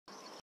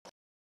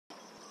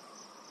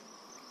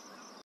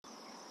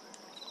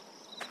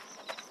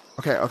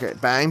Okay, okay.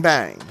 Bang,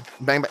 bang.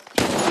 Bang, bang.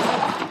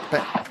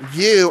 Bang.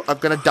 You are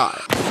gonna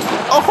die.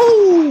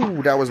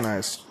 Oh, that was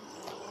nice.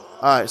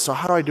 Alright, so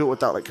how do I do it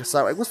without, like, a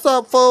like, what's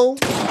up, fool?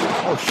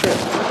 Oh, shit.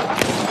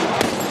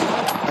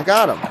 I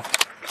got him.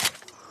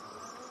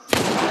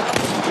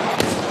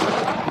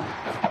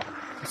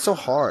 It's so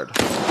hard.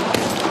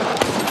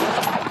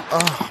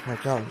 Oh, my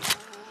God.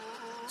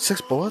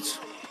 6 bullets?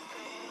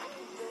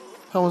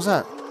 How was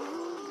that?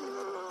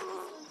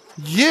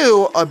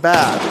 You are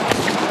bad.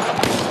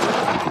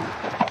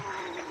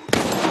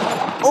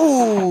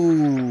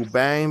 Oh,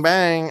 bang,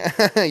 bang.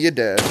 You're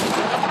dead.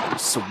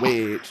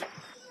 Sweet.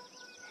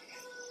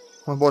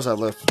 How many bullets I have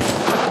left?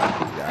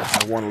 Yeah, I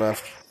have 1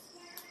 left.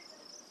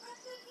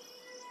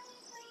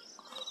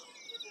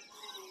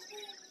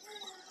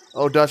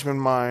 Oh, Dutchman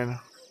mine.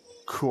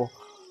 Cool.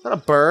 Is that a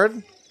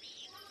bird?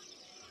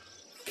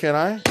 Can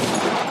I?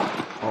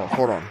 Oh,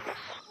 hold on.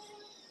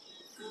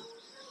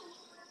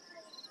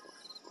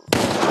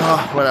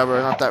 Oh, whatever.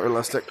 Not that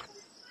realistic.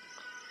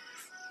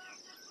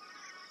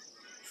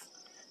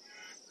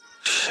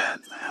 Shit,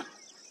 man.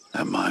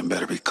 That mine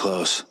better be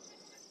close.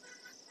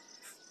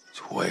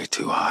 It's way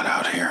too hot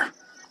out here.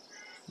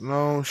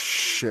 No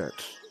shit.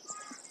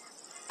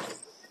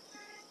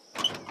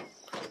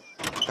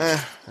 There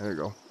you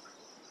go.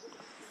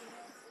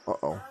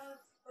 Uh-oh.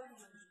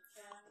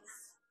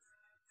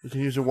 You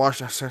can use the wash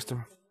that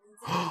system.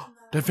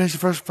 Did I finish the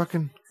first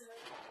fucking...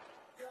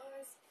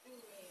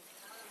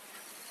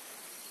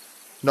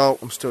 No,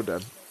 I'm still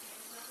dead.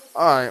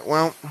 Alright,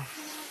 well...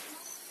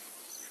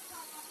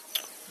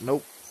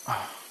 Nope.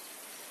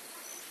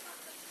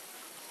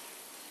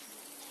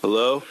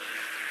 Hello?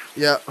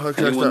 Yeah, hook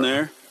Anyone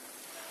there?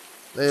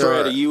 They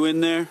Fred, are... are you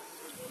in there?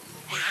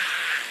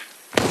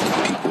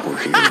 People were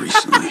here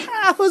recently.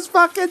 That was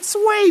fucking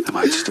sweet! I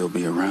might still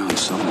be around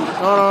somewhere.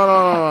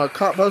 No.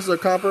 Most of the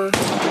copper.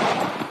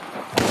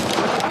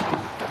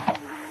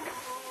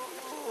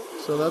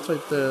 So that's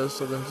right there.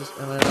 So then just...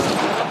 And then,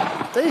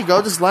 there you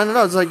go. Just line it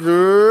up. It's like... And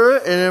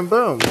then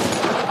boom.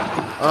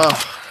 Ugh.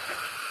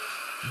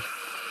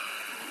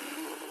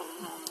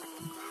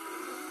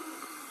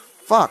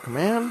 Fuck,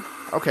 man.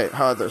 Okay,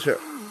 how about this? Here.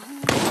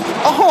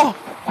 Oh!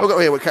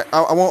 Okay, wait.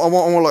 I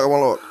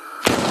won't look.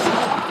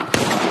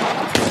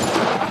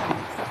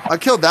 I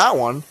killed that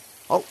one.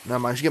 Oh, never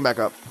mind. She get back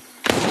up.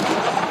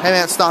 Hey,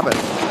 man, stop it.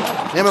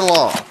 Name of the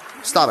law.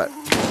 Stop it.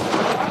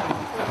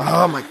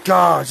 Oh, my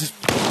God. Just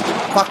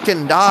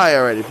fucking die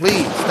already,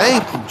 please.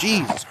 Thank you.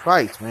 Jesus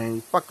Christ, man.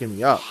 You fucking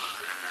me up.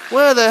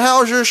 Where the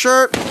hell's your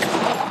shirt?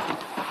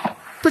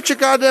 Put your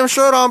goddamn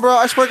shirt on, bro.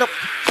 I swear to God.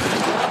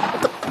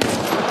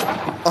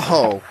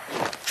 Oh.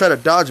 Try to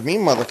dodge me,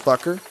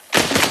 motherfucker.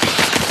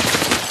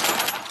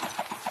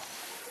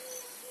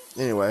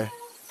 Anyway.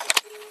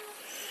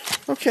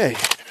 Okay.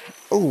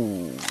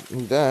 Oh,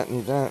 need that.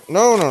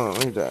 No,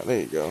 need that. There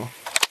you go.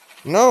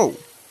 No.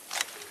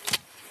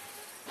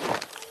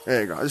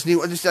 There you go. I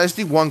just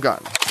need 1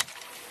 gun.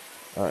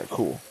 Alright,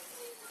 cool.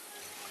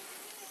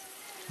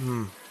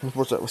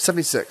 What's that?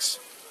 76.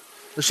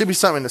 There should be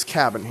something in this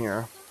cabin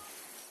here.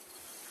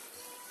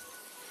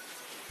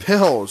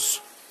 Pills.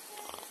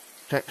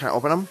 Can I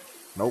open them?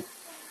 Nope.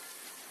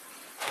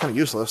 Kind of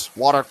useless.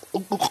 Water.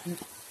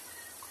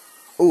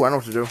 Oh, I know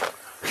what to do.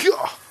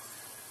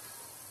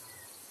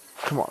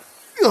 Come on.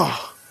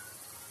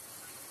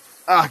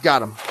 Ah,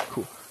 got him.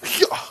 Cool.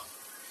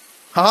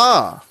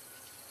 Haha.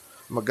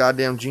 I'm a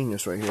goddamn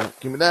genius right here.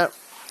 Give me that.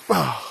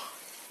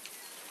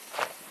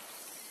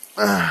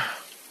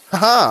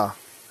 Haha.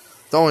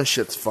 Throwing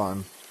shit's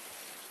fun.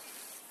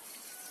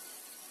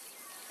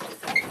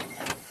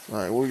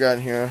 Alright, what we got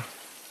in here?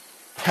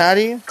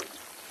 Patty.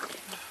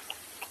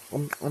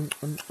 You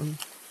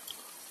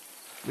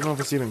know if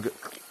it's even good.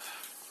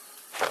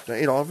 Did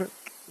I eat all of it?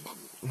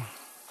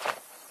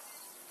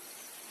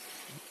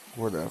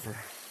 Whatever.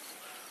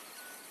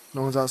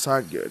 No one's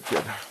outside? Good.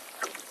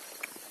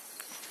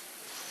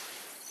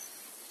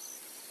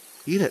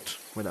 Eat it.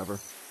 Whatever.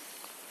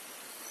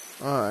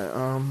 Alright,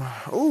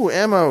 ooh,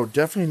 ammo.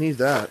 Definitely need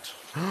that.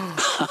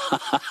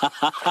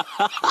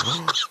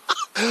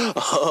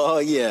 Oh,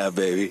 yeah,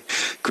 baby.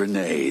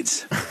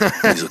 Grenades.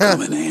 These will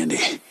come in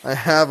handy. I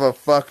have a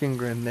fucking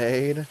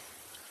grenade.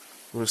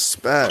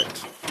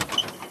 Respect.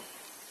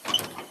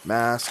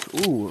 Mask.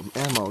 Ooh,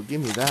 ammo.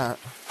 Give me that.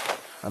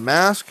 A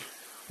mask?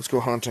 Let's go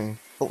hunting.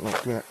 Oh, no,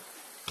 give me that.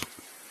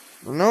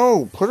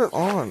 No, put it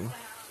on.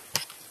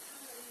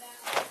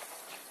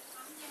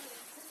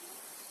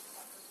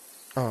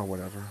 Oh,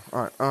 whatever.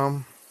 Alright,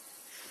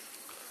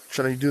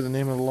 should I do the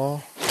name of the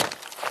law?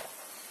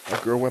 A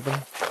girl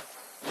weapon?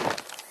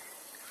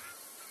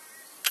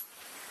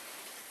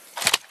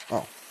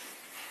 Oh.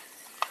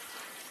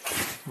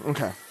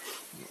 Okay.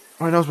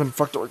 My nose been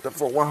fucked up like that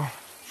for a while.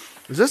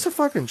 Is this a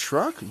fucking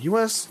truck?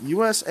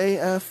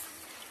 USAF?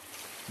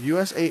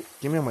 USA...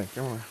 Give me a mic,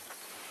 give me a mic.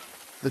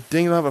 The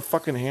ding will have a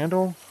fucking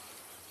handle?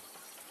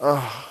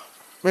 Ugh.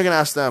 We can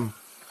ask them.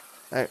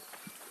 Hey.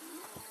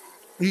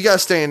 You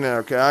guys stay in there,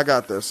 okay? I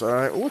got this,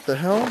 alright? What the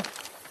hell?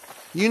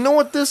 You know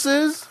what this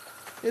is?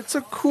 It's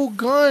a cool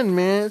gun,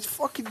 man. It's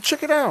fucking...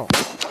 Check it out.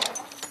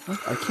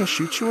 I can't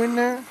shoot you in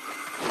there?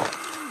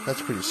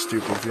 That's pretty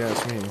stupid if you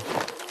ask me.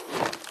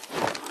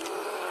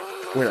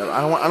 Wait,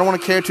 I don't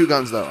want to carry 2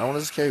 guns though. I want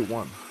to just carry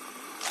 1.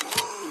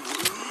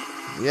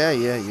 Yeah.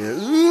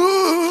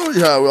 Ooh,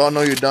 yeah, we all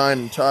know you're dying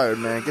and tired,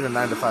 man. Get a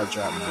 9-to-5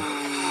 job, man.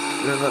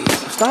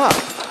 Stop.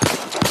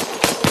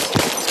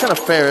 It's kind of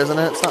fair, isn't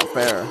it? It's not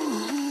fair.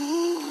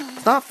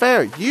 It's not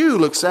fair. You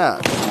look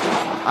sad.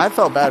 I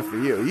felt bad for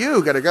you.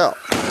 You gotta go.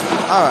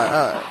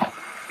 Alright.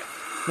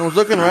 No one's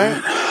looking,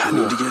 right? I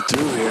need to get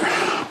through here.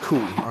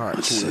 Cool. Alright,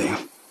 Let's see.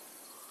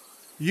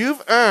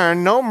 You've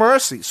earned no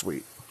mercy,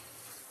 sweet.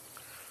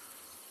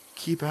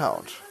 Keep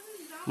out.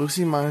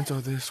 Lucy mines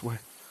are this way.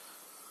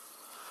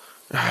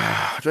 Do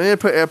I need to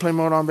put airplane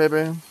mode on,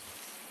 baby?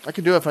 I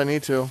can do it if I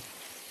need to.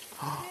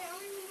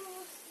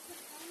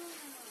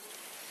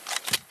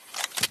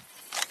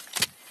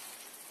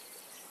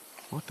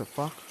 What the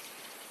fuck?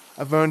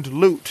 I've earned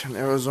loot in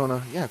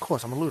Arizona. Yeah, of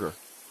course, I'm a looter.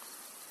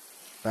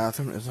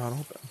 Bathroom is not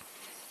open.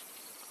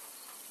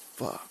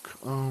 Fuck.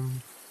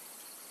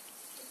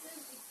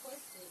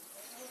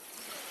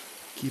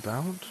 Keep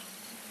out?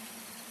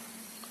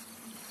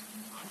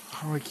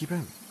 How do I keep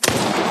in?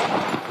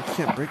 I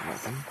can't break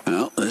nothing.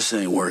 Well, this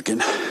ain't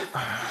working.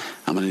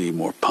 I'm gonna need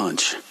more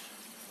punch.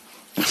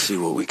 Let's see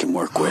what we can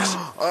work with.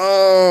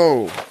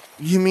 Oh!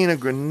 You mean a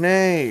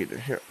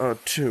grenade? Here,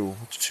 2.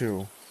 It's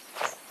 2.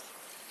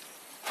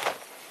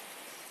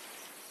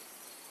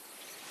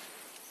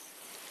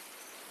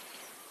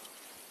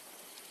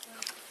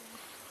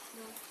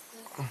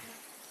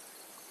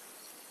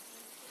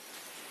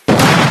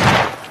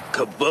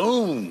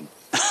 Kaboom!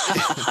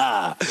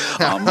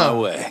 On my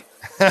way.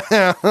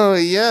 Oh,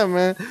 yeah,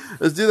 man.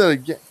 Let's do that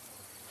again.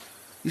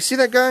 You see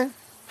that guy?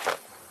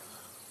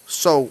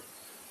 So,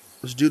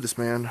 let's do this,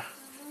 man.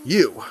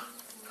 You.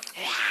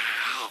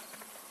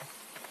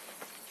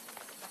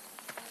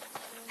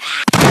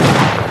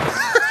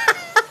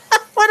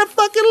 What a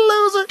fucking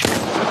loser.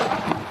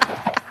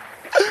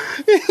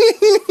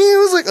 He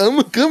was like, I'm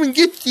gonna come and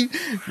get you.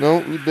 No,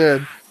 we're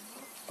dead.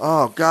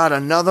 Oh, God,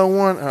 another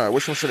one? All right,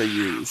 which one should I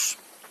use?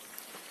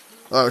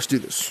 Let's do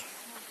this.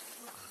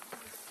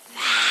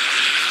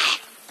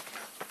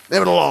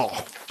 Name of the law.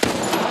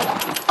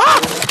 Ah!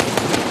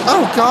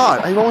 Oh,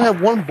 God, I only have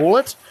 1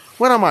 bullet?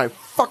 What am I?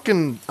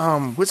 Fucking,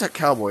 what's that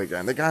cowboy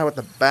guy? The guy with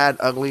the bad,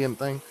 ugly and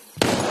thing?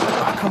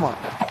 Oh, come on.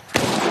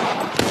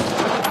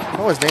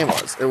 What his name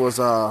was? It was,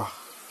 oh,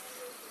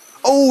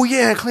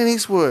 yeah, Clint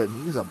Eastwood.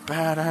 He's a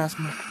badass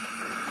man.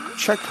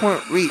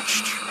 Checkpoint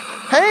reached.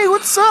 Hey,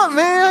 what's up,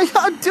 man?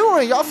 How y'all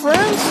doing? Y'all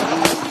friends?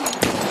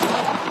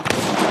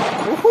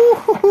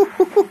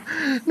 Ooh,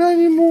 not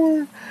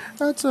anymore.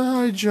 That's a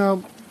high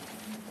jump.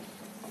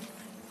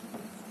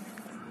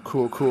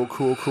 Cool.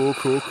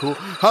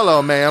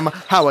 Hello, ma'am.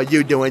 How are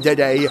you doing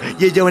today?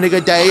 You doing a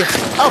good day?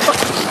 Oh, fuck.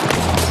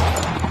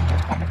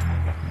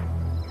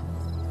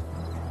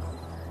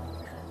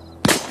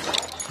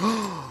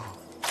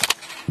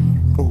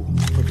 Oh,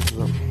 fuck this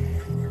up.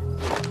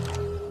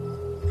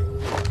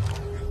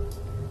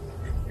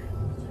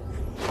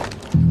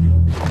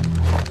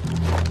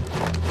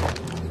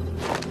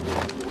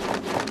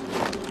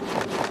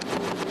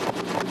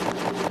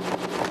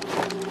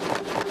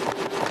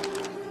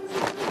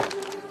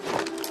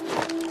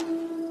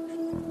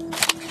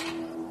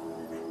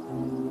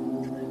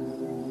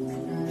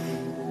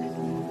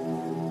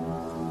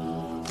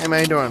 Hey man,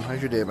 how you doing?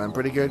 How's your day, man?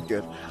 Pretty good?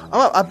 Good.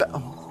 I bet.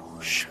 Oh,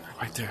 shit,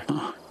 right there.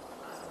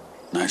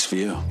 Nice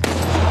view.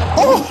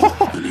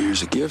 Oh! And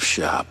here's a gift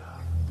shop.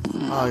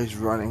 Oh, he's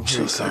running.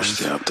 Here So he comes.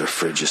 thirsty up, their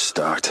fridge is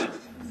stocked.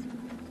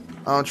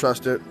 I don't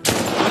trust it.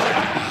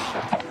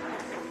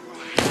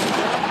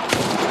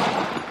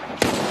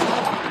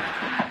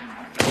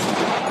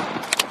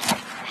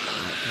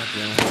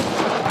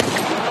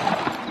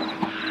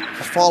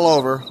 Just fall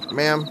over,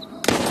 ma'am.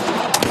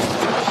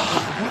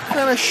 What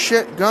kind of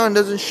shit gun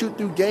doesn't shoot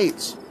through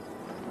gates?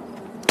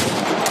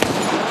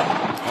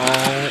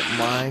 Oh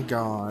my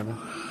God.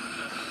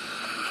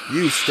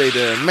 You stay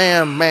there.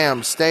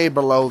 Ma'am, stay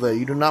below there.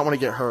 You do not want to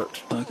get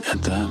hurt. Look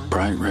at that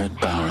bright red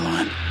power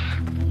line.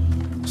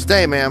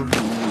 Stay, ma'am.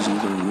 He's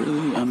either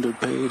really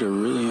underpaid or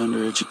really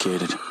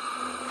undereducated.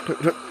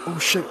 Oh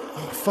shit.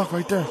 Oh fuck,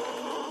 right there.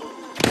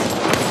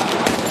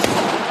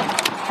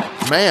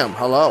 Ma'am,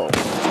 hello.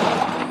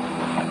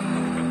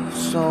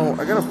 So,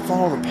 I gotta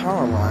follow the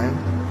power line.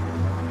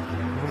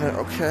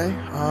 Okay,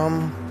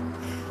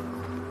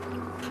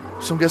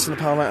 so I'm guessing the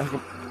power line.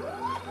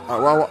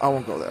 Well, I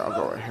won't go there. I'll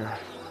go right here.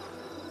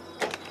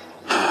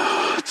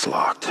 It's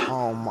locked.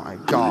 Oh my I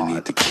God.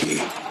 need the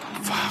key.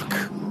 Fuck.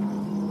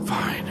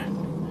 Fine.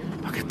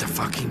 I'll get the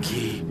fucking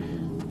key.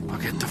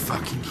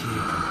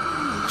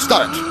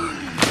 Start it.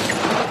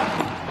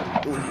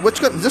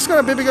 Which gun? Is this gun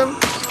a baby gun?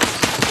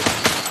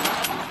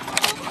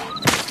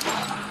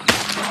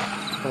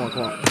 Come on.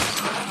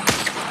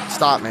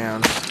 Stop,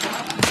 man.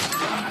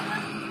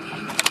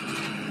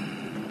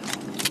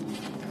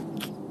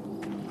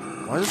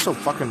 Why is it so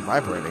fucking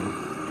vibrating?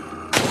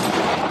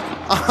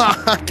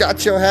 I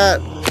got your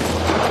hat.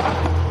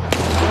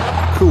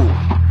 Cool.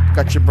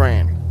 Got your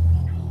brain.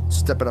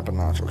 Step it up a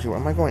notch. Okay, well,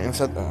 am I going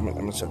inside? I'm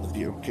gonna set the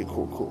view. Okay,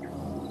 cool, cool.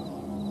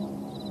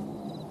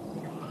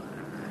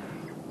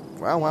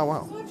 Wow, wow,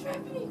 wow.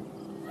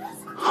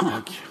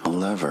 Huh, a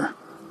lever.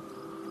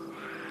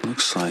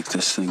 Looks like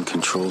this thing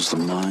controls the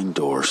mine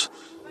doors.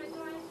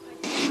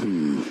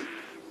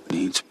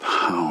 Needs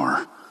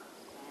power.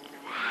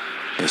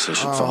 Guess I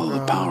should follow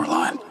the power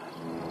line.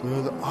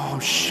 Oh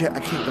shit, I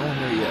can't go in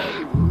there yet.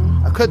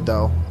 I could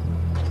though.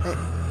 Hey.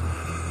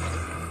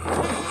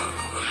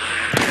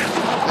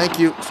 Thank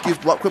you. Excuse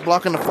me. Quit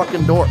blocking the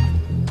fucking door.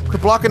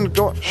 Quit blocking the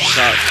door.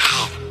 God.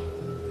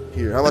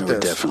 Here, how about There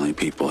were this? definitely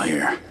people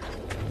here.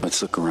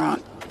 Let's look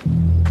around.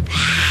 I'll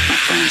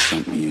find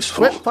something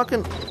useful. Quit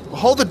fucking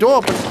hold the door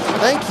open.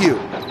 Thank you.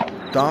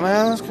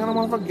 Dumbass kind of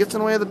motherfucker gets in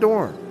the way of the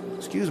door.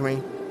 Excuse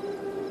me.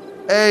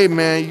 Hey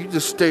man, you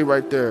just stay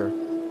right there.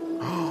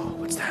 Oh,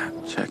 what's that?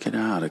 Check it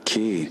out, a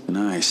key.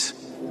 Nice.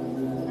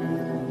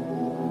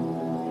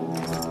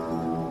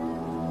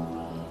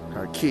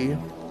 Got a key.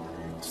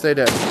 Stay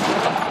dead.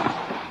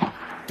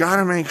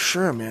 Gotta make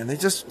sure, man. They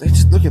just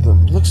look at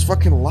them. Looks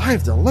fucking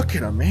live though. Look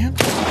at him, man.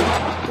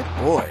 Good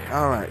boy.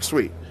 All right,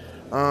 sweet.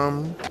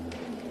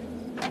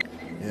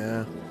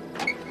 Yeah.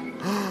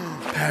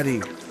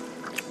 Patty.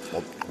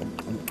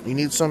 You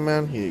need some,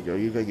 man? Here you go.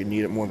 You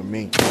need it more than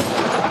me.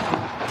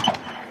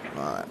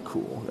 Alright,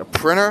 cool. A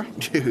printer?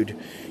 Dude,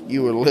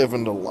 you were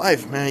living the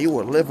life, man. You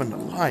were living the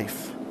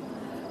life.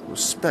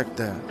 Respect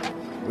that.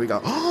 We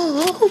got.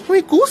 Oh,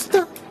 me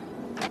gusta.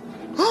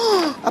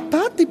 Oh, a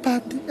party.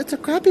 It's a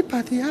Krabby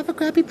Patty. Have a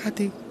Krabby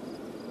Patty.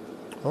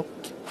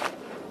 Okay.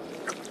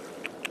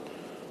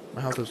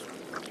 My house is.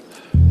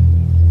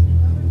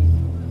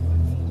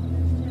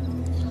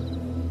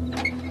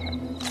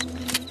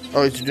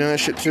 Oh, is you doing that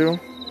shit too?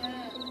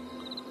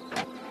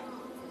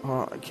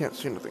 Oh, I can't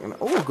see anything.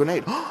 Oh, a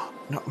grenade.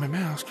 Not my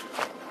mask.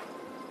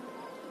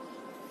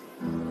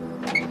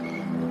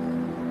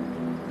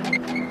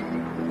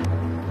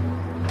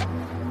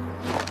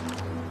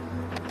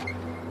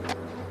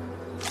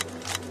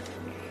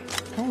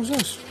 What was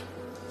this?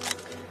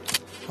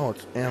 Oh,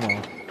 it's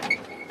ammo.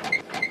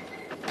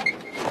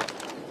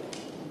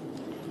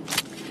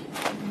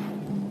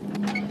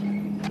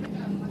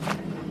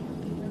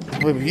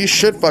 You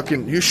should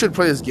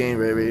play this game,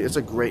 baby. It's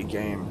a great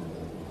game.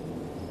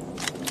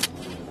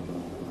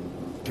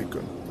 Okay,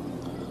 good.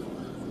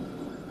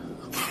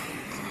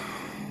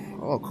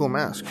 Oh, cool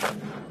mask.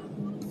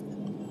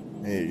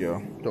 There you go.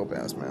 Dope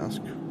ass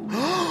mask.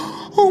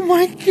 Oh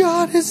my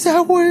god, is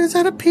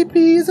that a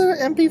PP? Is that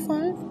an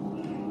MP5?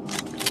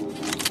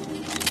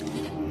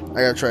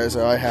 I gotta try this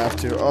out. I have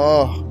to.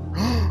 Oh.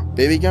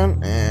 Baby gun?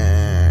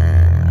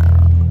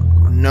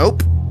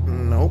 Nope.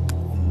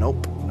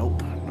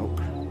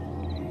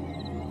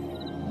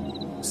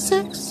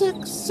 Sick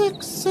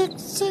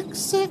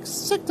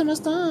to my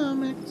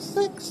stomach.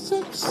 Sick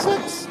to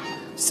my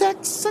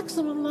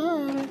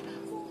stomach.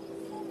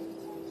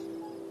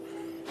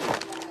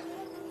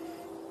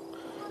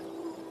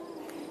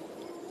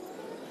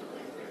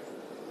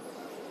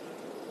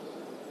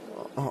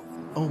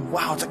 Oh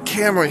wow, it's a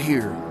camera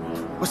here.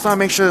 Let's not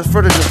make sure the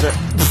footage is there.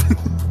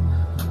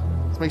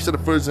 Let's make sure the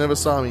footage never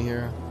saw me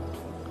here.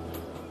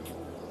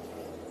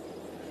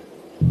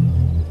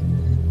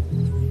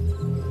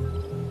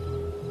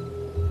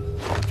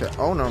 Okay.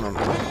 Oh no.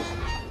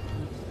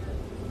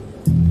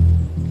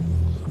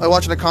 Are you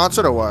watching a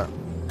concert or what?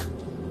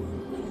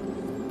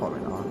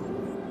 Probably not.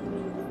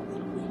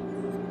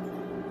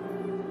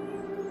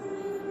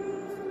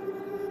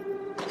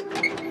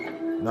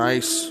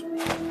 Nice.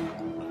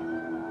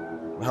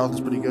 The health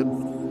is pretty good.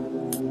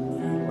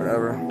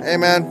 Whatever. Hey,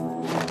 man.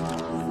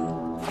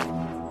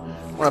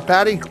 Want a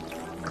patty?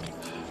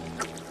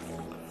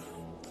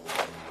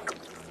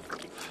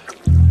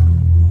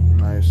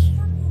 Nice.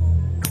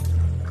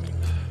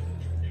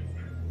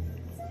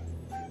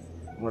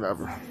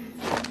 Whatever.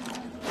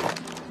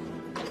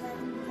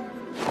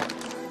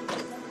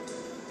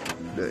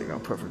 There you go.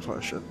 Perfect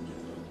shit.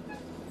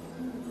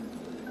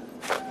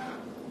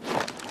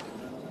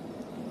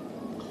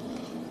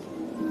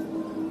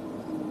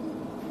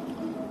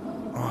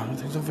 Oh,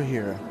 everything's over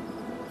here.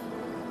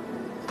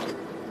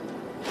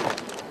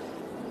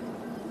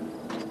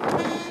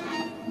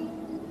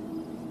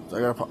 So I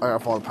gotta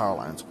follow the power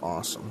lines.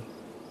 Awesome.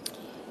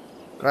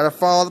 Gotta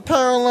follow the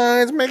power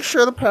lines. Make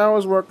sure the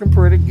power's working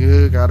pretty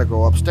good. Gotta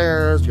go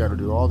upstairs. Gotta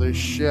do all this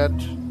shit.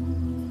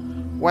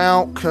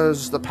 Well,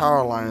 cause the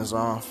power line is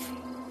off.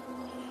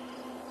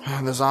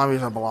 And the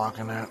zombies are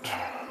blocking it.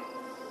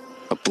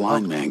 A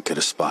blind man could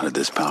have spotted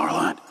this power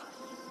line.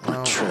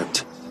 Or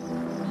tripped.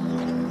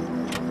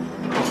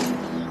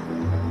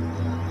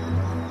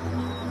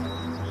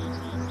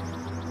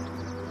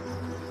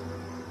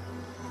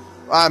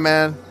 Alright,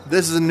 man.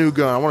 This is a new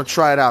gun. I want to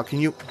try it out. Can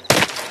you...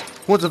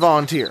 Who wants to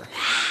volunteer?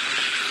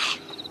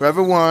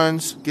 Whoever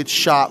wins gets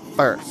shot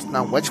first.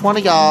 Now, which one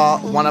of y'all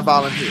want to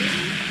volunteer?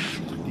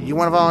 Do you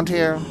want to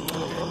volunteer?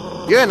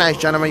 You're a nice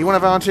gentleman. You want to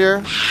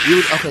volunteer?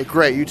 You? Okay,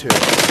 great. You too.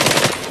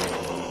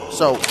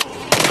 So...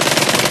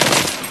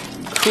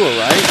 Cool,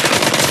 right?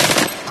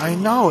 I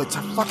know. It's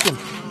a fucking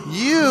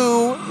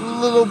You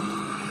little...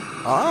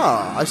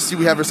 Ah, I see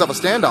we have ourselves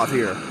a standoff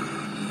here.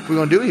 What are we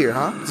gonna do here,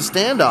 huh? It's a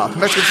standoff.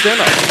 Mexican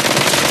standoff.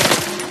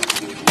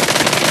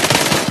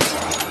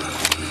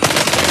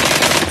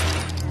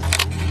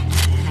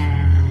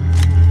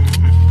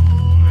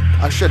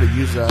 I should have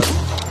used that.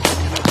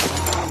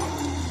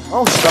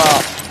 Oh,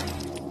 stop.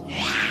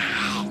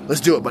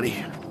 Let's do it,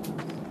 buddy.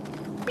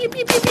 Pew,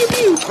 pew, pew, pew,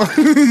 pew.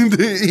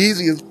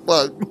 Easy as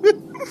fuck.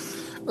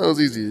 That was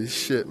easy as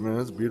shit, man.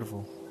 That's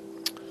beautiful.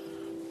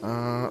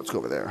 Let's go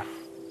over there.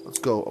 Let's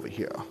go over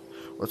here.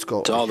 Let's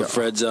go To over all here. the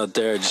Freds out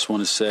there, I just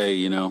want to say,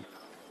 you know,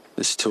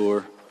 this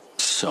tour,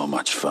 so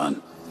much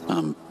fun.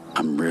 I'm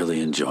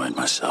really enjoying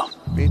myself.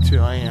 Me too,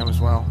 I am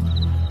as well.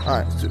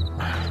 Alright, let's do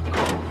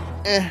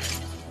it.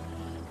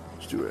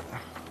 Let's do it.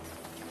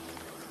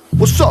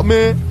 What's up,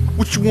 man?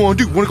 What you wanna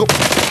do? Wanna go?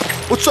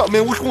 What's up,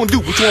 man? What you wanna do?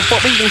 What you wanna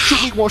fuck me? You wanna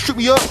shoot me? You wanna shoot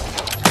me up?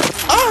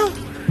 Ah!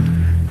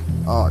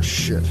 Oh,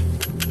 shit.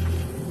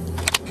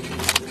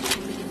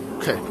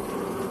 Okay.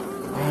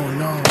 Oh,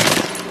 no.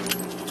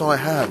 That's all I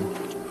had.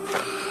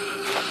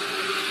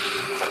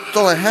 That's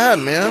all I had,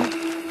 man.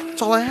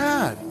 That's all I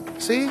had.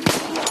 See? See,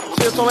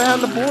 that's all I had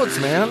in the bullets,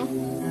 man.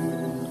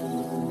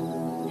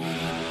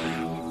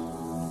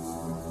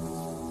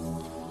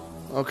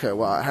 Okay,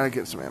 well, I had to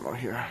get some ammo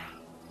here.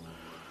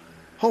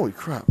 Holy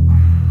crap.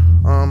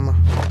 Oh, no.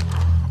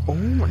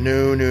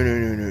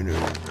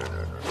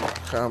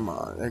 Come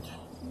on.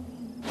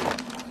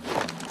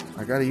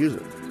 I gotta use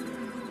it.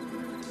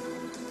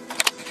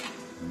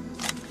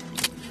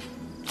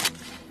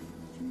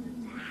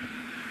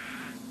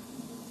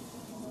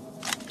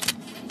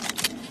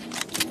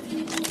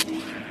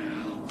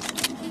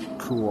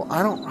 Cool.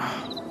 I don't...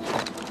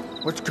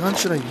 Which gun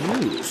should I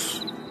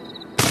use?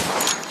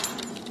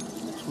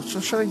 Which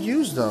one should I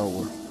use,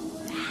 though?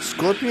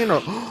 Scorpion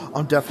or...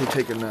 I'm definitely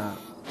taking that.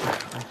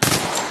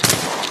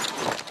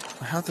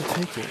 I have to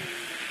take it.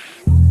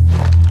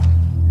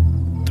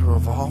 The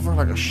revolver,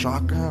 like a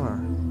shotgun, or...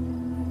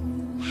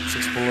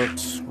 6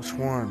 bullets? Which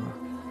one?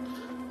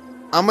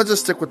 I'm gonna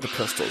just stick with the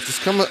pistols.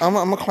 Just come...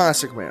 I'm a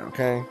classic man,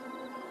 okay?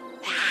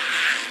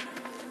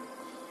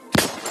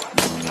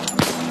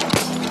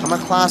 I'm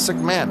a classic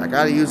man. I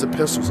gotta use the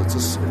pistols. It's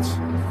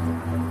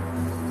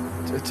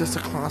just a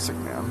classic,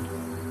 man.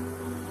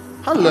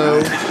 Hello.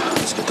 All right,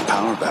 let's get the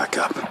power back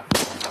up.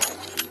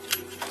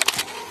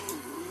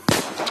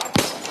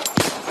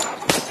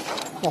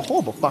 I'm a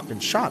horrible fucking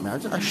shot,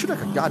 man. I shoot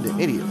like a goddamn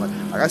idiot.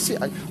 Like I see,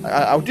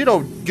 I did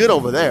good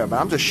over there, but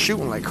I'm just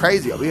shooting like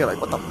crazy over here. Like,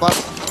 what the fuck?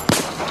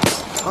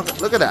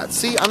 Look at that.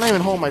 See, I'm not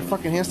even holding my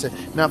fucking hand still.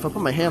 Now, if I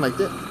put my hand like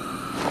this.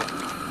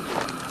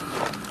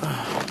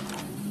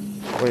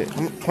 Wait,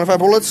 25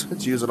 bullets?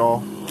 Let's use it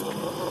all.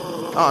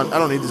 Oh, I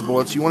don't need these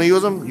bullets. You want to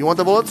use them? You want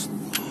the bullets?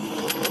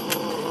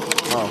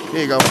 Oh,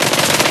 here you go.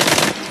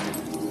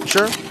 You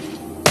sure?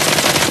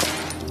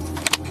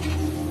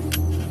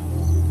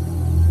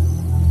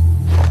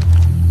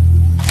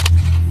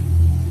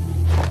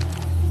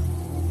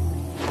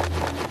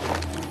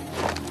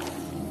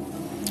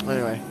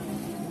 Anyway.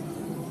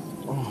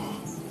 Oh.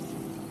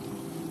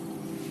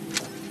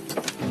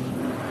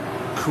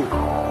 Cool.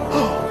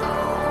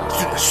 Let's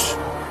do this.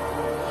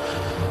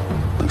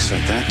 Looks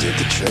like that did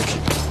the trick.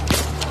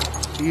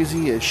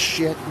 Easy as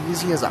shit.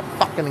 Easy as a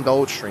fucking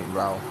gold stream,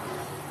 bro.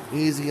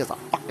 Easy as a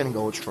fucking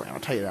gold stream. I'll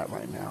tell you that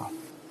right now.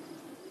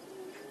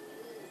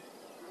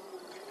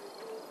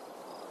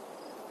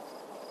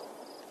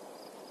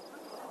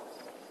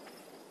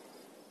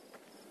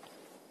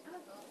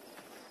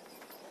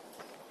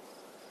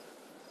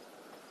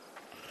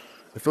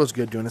 It feels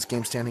good doing this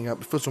game standing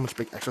up. It feels so much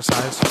big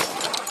exercise.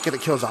 Get to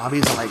kill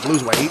zombies and like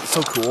lose weight. It's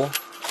so cool.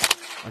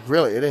 Like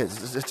really, it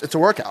is. It's a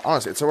workout.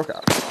 Honestly, it's a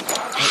workout.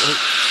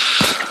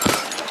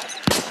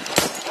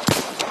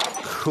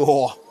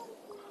 Cool.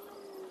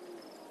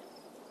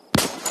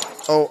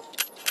 Oh,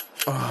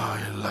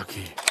 you're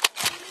lucky.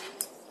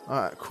 All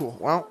right, cool.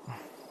 Well,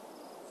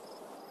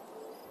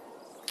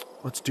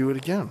 let's do it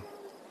again.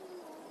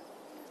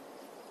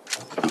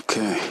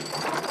 Okay,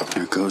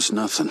 here goes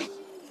nothing.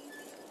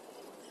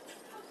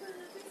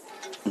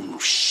 Oh,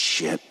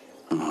 shit.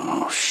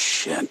 Oh,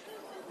 shit.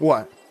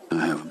 What?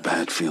 I have a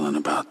bad feeling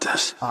about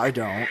this. I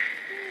don't.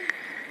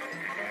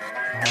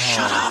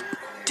 Shut up.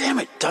 Damn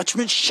it,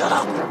 Dutchman, shut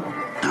up.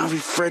 Now every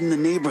Fred in the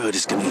neighborhood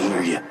is gonna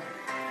hear you.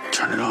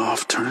 Turn it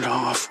off, turn it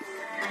off.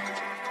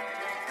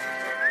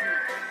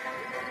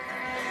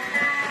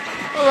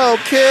 Hello,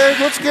 kid.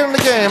 Let's get in the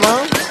game,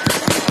 huh?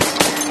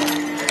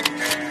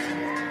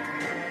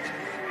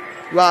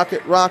 Rock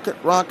it, rock it,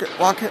 rock it,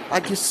 rock it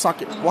like you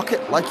suck it. Walk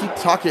it like you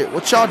talk it.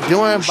 What y'all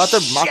doing about to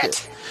mock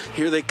it?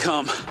 Here they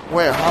come.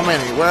 Where? How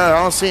many? Where?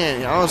 I don't see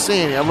any. I don't see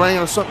any. I'm running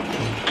on something.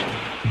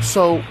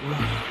 So,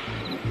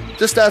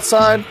 just that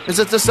side? Is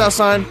it just that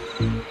side?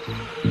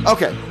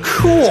 Okay,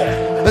 cool.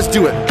 Let's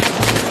do it.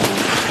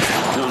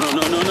 No.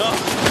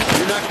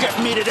 You're not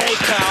getting me today,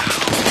 pal.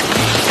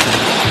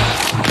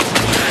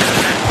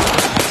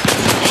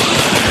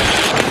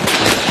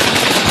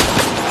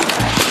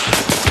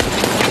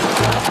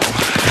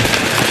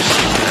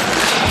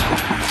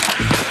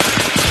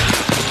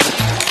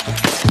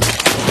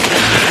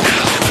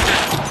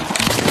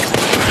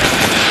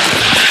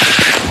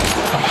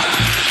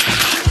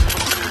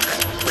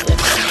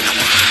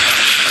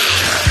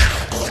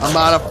 I'm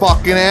out of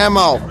fucking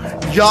ammo.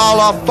 Y'all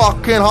are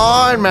fucking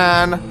hard,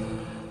 man.